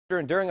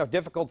And during a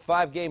difficult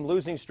 5-game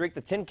losing streak,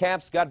 the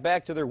TinCaps got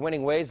back to their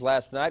winning ways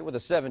last night with a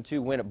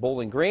 7-2 win at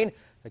Bowling Green.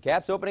 The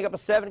Caps opening up a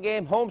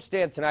 7-game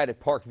homestand tonight at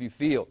Parkview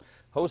Field,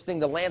 hosting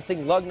the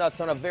Lansing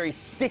Lugnuts on a very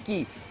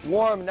sticky,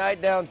 warm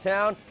night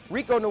downtown.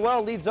 Rico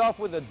Noel leads off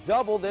with a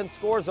double, then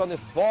scores on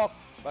this balk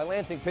by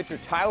Lansing pitcher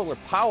Tyler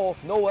Powell.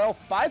 Noel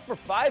 5 for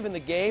 5 in the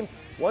game.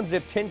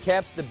 One-zip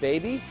TinCaps. The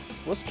baby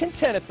was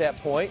content at that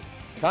point.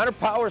 Connor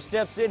Power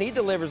steps in. He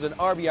delivers an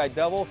RBI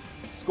double.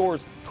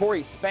 Scores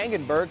Corey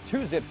Spangenberg,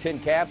 2-zip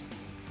TinCaps.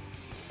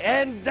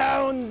 And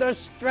down the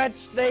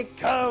stretch they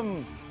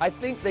come. I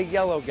think the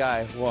yellow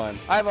guy won.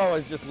 I've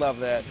always just loved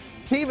that.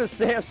 Kiva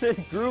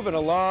Sampson grooving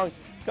along,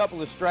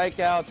 couple of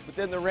strikeouts, but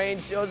then the rain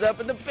shows up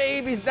and the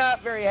baby's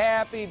not very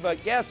happy.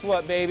 But guess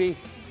what, baby?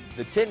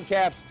 The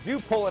TinCaps do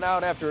pull it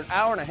out after an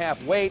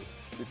hour-and-a-half wait.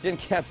 The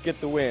TinCaps get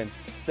the win,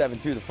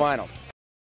 7-2 the final.